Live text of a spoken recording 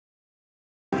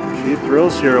Cheap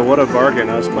thrills here, what a bargain.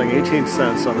 I was playing 18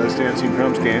 cents on this Dancing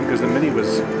Drums game because the mini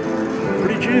was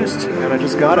pretty juiced, and I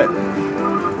just got it.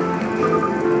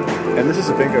 And this is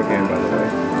a bingo game, by the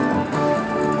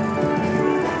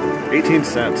way. 18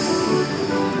 cents.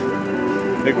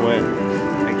 Big win.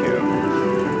 Thank you.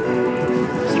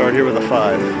 Start here with a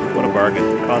 5. What a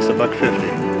bargain. Cost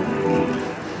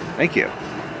 $1.50. Thank you.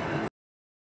 A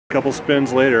couple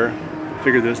spins later,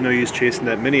 figured there's no use chasing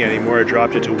that mini anymore. I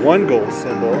dropped it to 1 gold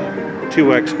symbol,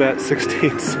 2x bet,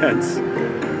 16 cents.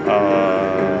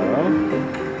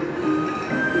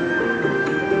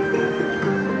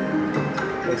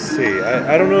 Let's see.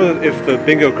 I don't know if the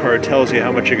bingo card tells you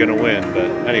how much you're going to win, but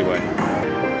anyway.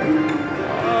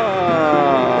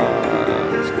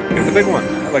 Here's the big one.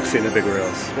 I like seeing the big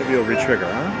reels. Maybe you'll retrigger,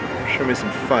 huh? Show me some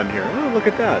fun here. Oh, look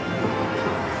at that.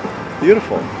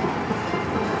 Beautiful.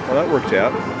 Well, that worked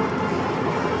out.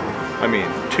 I mean,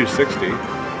 260.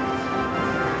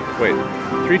 Wait,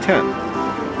 310.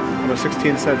 On a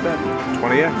 16 cent bet.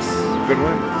 20x. Good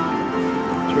win.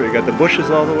 So we got the bushes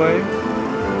all the way.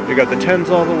 We got the 10s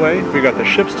all the way. We got the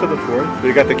ships to the 4th.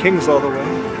 We got the kings all the way.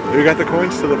 We got the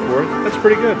coins to the 4th. That's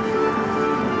pretty good.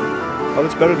 Oh,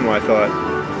 that's better than what I thought.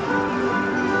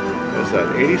 What is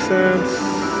that? 80 cents?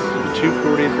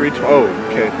 240, 320. Oh,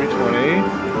 okay, 320.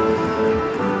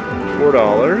 $4.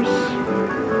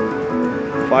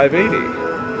 580.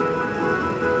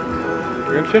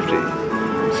 350.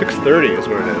 630 is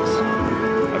what it is,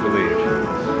 I believe.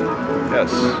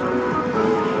 Yes.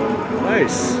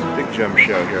 Nice. Big gem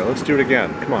show here. Let's do it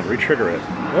again. Come on, retrigger it.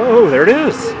 Oh, there it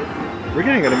is. We're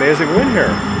getting an amazing win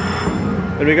here.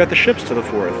 And we got the ships to the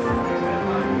 4th.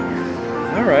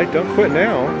 Alright, don't quit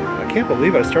now. I can't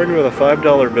believe it. I started with a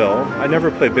 $5 bill. I never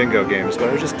play bingo games, but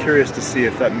I was just curious to see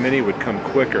if that mini would come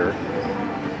quicker.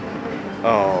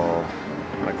 Oh,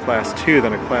 a class 2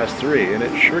 than a class 3, and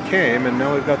it sure came, and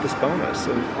now we've got this bonus,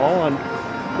 and all on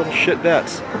little shit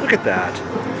bets. Look at that.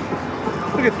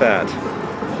 Look at that.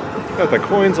 Got the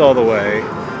coins all the way,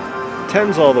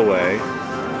 10s all the way,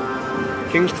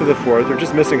 kings to the 4th. We're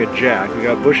just missing a jack. We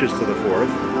got bushes to the 4th.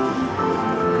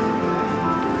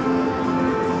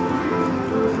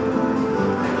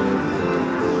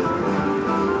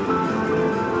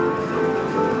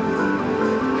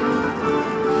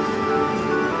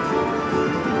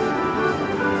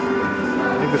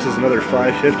 This is another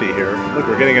 550 here. Look,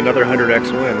 we're getting another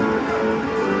 100x win.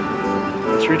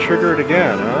 Let's retrigger it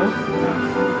again, huh?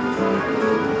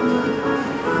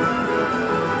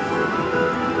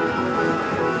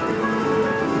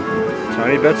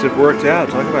 Tiny bets have worked out.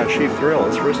 Talk about cheap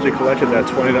thrills. First we collected that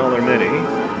 $20 mini.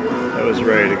 That was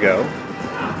ready to go.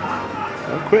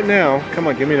 Don't quit now. Come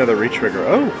on, give me another retrigger.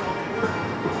 Oh!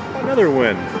 Another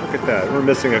win. Look at that. We're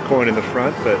missing a coin in the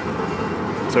front, but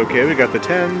it's okay. We got the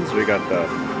 10s. We got the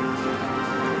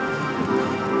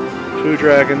 2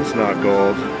 dragons, not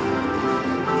gold.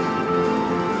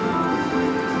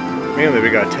 Mainly we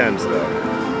got 10s though.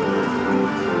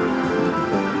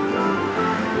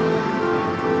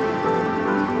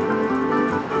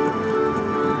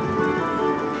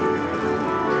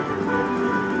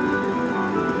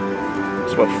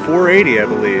 It's what, 480 I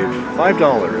believe. $5.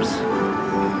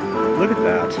 Look at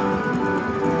that.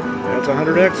 That's a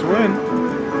 100x win.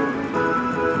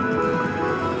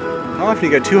 How often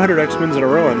you get 200x wins in a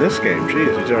row in this game?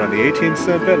 Jeez, we done it on the 18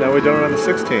 cent bet, now we done it on the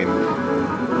 16.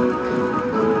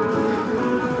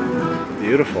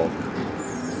 Beautiful.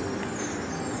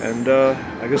 And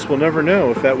I guess we'll never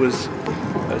know if that was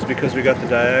because we got the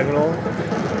diagonal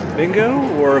bingo,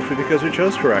 or if because we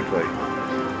chose correctly.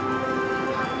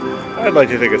 I'd like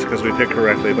to think it's because we picked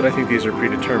correctly, but I think these are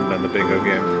predetermined on the bingo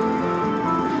game.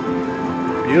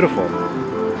 Beautiful.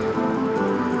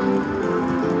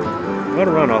 What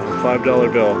a run off a $5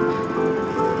 bill.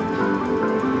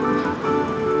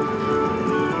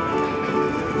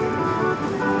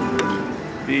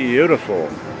 Beautiful.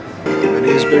 And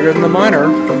he's bigger than the minor.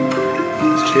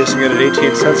 He's chasing it at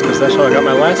 18 cents because that's how I got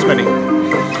my last mini.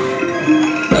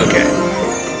 Okay.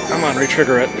 Come on,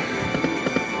 retrigger it.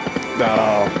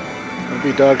 No. That'd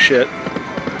be dog shit.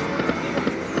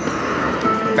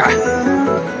 Ah.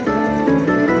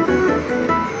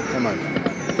 Come on.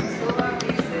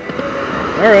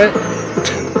 Alright.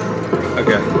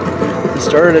 Okay. It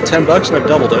started at $10 and I've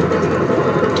doubled it.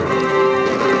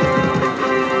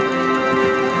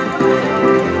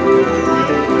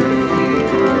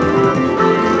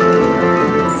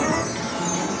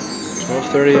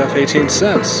 $12.30 off 18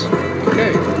 cents.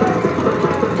 Okay.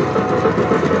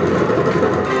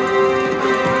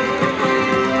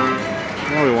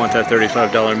 Now we want that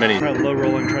 $35 mini. Try low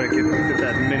rolling, try to get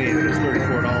that mini that is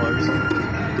 $34.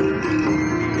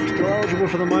 Still eligible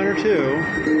eligible for the minor too.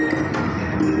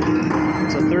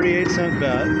 It's a 38-cent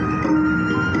bet.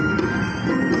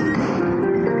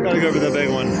 Gotta go for the big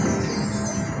one.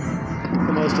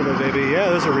 The most of it, baby. Yeah,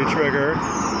 there's a retrigger.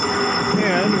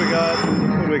 And we got,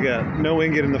 what do we get? No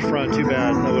ingot in the front, too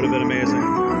bad. That would have been amazing.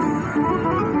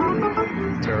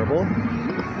 Terrible.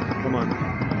 Come on.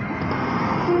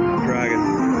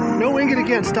 Dragon. No ingot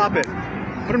again, stop it.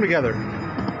 Put them together.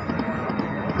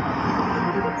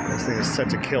 This thing is set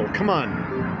to kill. Come on.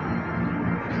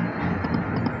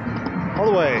 All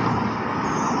the way.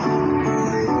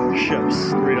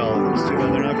 Ships, $3. Too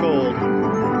bad they're not gold.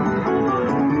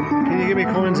 Can you give me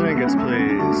coins and ingots,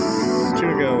 please? 2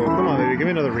 to go. Come on, baby. Give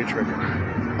me another retrigger.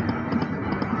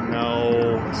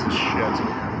 No, this is shit.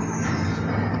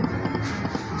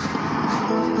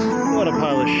 What a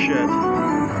pile of shit.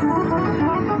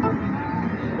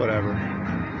 Whatever.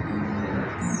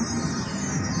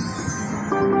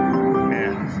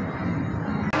 Man.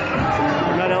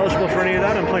 I'm not eligible for any of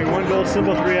that. I'm playing 1 gold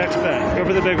symbol, 3x bet. Go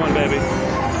for the big one, baby.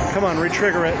 Come on,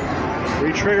 retrigger it.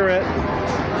 Retrigger it.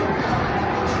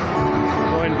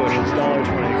 Coin bushes,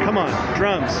 $1.20. Come on,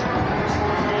 drums.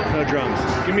 No drums.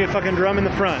 Give me a fucking drum in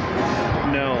the front.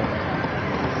 No.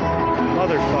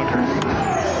 Motherfucker.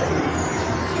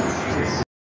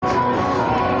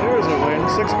 There's a win.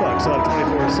 $6. I'll have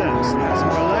 24 cents. That's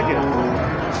more like it.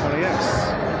 20x.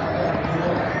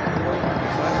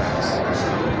 5x.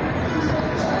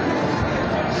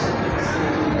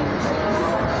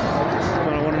 Come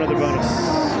on, I want another bonus. I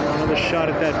want another shot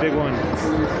at that big one.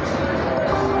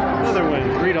 Another win,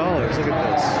 $3. Look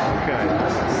at this. Okay,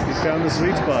 he's found the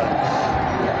sweet spot.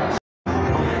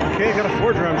 Okay, got a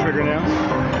 4-drum trigger now.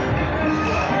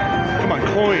 Come on,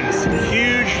 coins.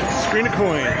 Huge screen of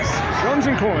coins. Drums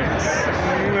and coins.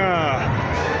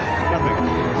 Nothing.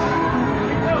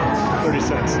 30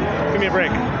 cents. Give me a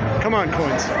break. Come on,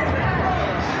 coins.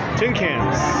 Tin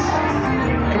cans.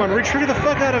 Come on, retrigger the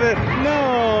fuck out of it. No.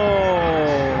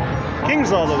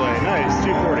 Kings all the way. Nice.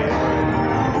 240.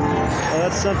 Oh,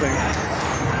 that's something.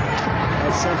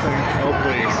 That's something. Oh,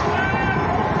 please.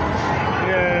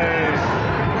 Yay.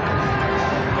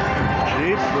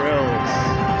 Jeep Thrills.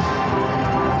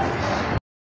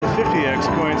 The 50x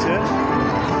coins hit. $12.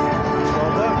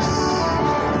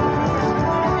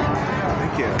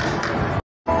 Thank you.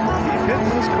 Keep hitting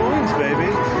those coins, baby.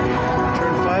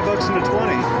 Turn $5 into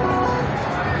 20.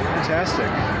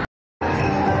 Fantastic.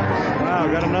 Wow,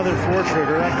 got another 4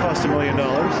 trigger. That cost $1 million.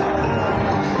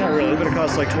 Not really, but it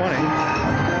costs like 20.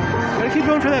 Gotta keep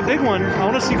going for that big one. I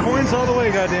want to see coins all the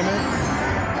way, goddammit.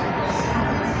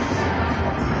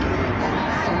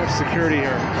 So much security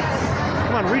here.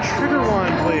 Come on, retrigger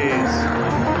one, please.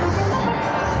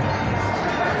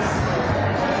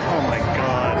 Oh my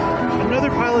god. Another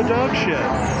pile of dog shit.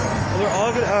 Well, they're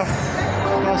all gonna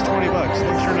cost $20.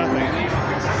 Thanks for nothing.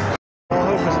 All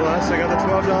hope is lost. I got the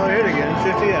 $12 hit again.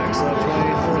 50x. I'll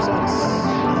have 24 cents.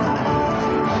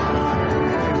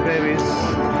 Babies.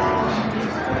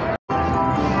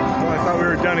 Oh, I thought we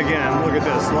were done again. Look at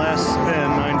this. Last spin,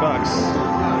 $9.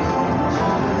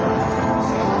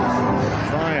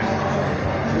 Fine.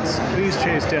 Let's please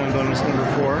chase down bonus number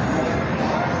 4.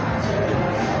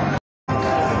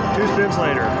 2 spins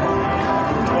later.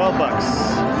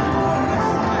 $12.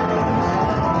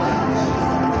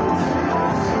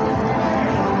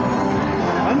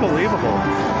 Unbelievable.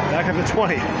 Back up to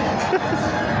 20.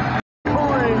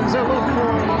 Coins! I love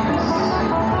coins!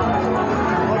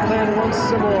 I'll play on 1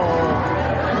 symbol.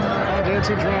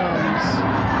 Dancing drums.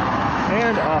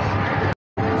 And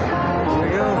there we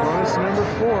go, bonus number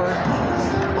 4.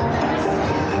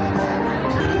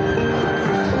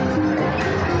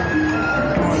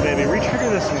 Come on, baby, retrigger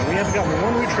this one. We haven't gotten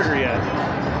 1 retrigger yet.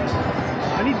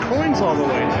 I need coins all the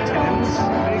way, Titans. I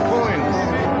need coins.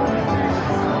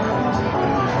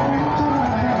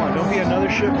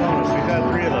 Another ship bonus. We've had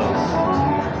 3 of those.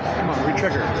 Come on,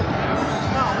 retrigger.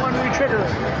 Not 1 retrigger.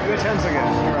 We got 10s again.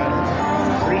 Alright.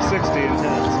 360 and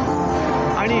 10s.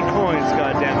 I need coins,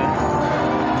 goddammit.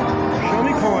 Show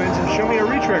me coins and show me a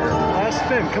retrigger. Last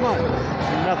spin, come on.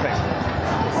 Nothing.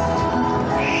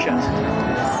 Shit.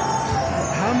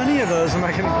 How many of those am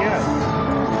I gonna get?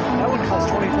 That would cost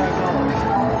 $25.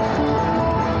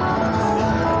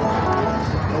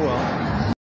 Oh well.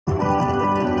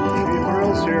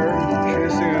 Here,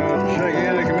 chasing a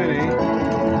gigantic mini.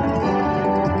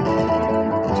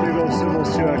 2 gold symbols,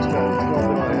 2x bet,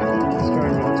 $12 hit.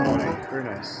 Starting with a 20. Very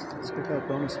nice. Let's get that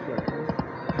bonus quick.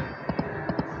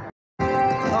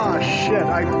 Oh shit,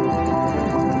 I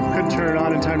couldn't turn it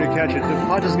on in time to catch it. The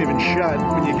pot doesn't even shut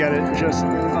when you get it just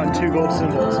on 2 gold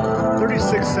symbols.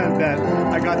 36-cent bet.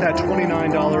 I got that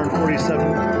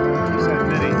 $29.47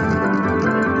 mini.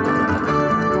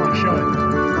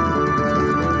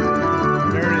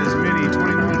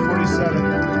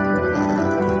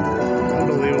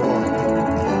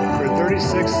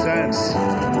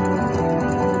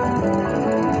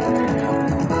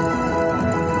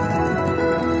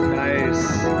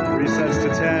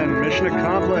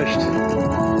 accomplished.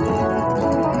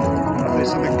 Hopefully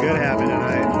something good happened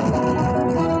tonight.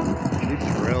 Cheap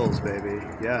thrills, baby.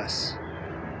 Yes.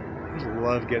 I just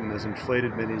love getting those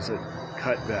inflated minis at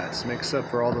cut bets. Makes up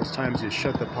for all those times you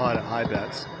shut the pot at high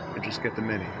bets and just get the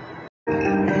mini.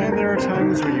 And there are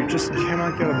times where you just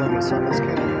cannot get a bonus on this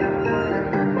game.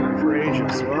 For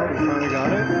ages. Well, we finally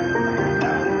got it.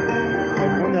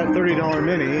 I won that $30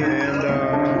 mini and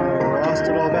lost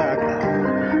it all back.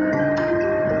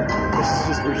 This is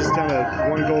just, we're just down at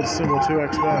 1 gold symbol,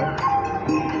 2x bet.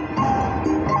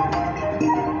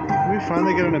 Can we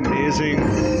finally get an amazing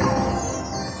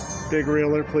big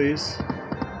reeler, please?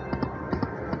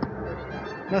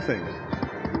 Nothing.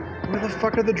 Where the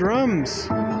fuck are the drums?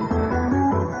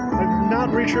 I've not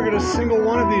retriggered a single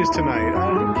one of these tonight.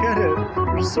 I don't get it.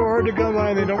 They're so hard to come by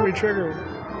and they don't retrigger.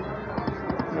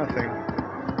 Nothing.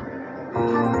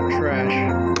 Trash.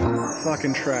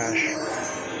 Fucking trash.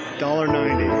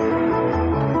 $1.90.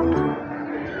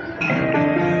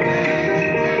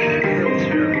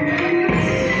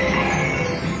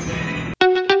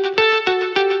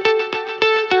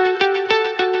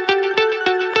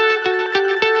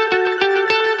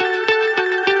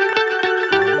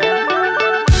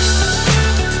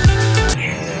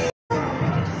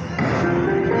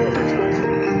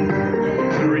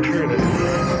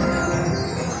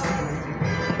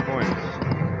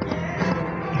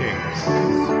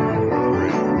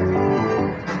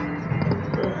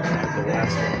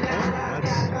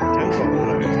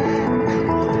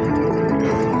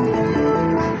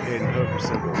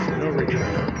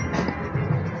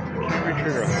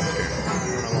 Retrigger on this game. I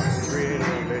don't know why. 380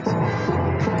 on bait size.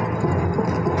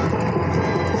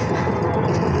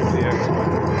 50x.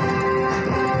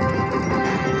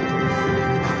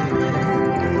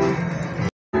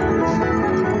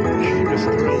 Cheapest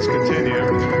thrills continue.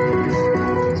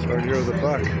 Start here with a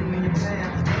buck.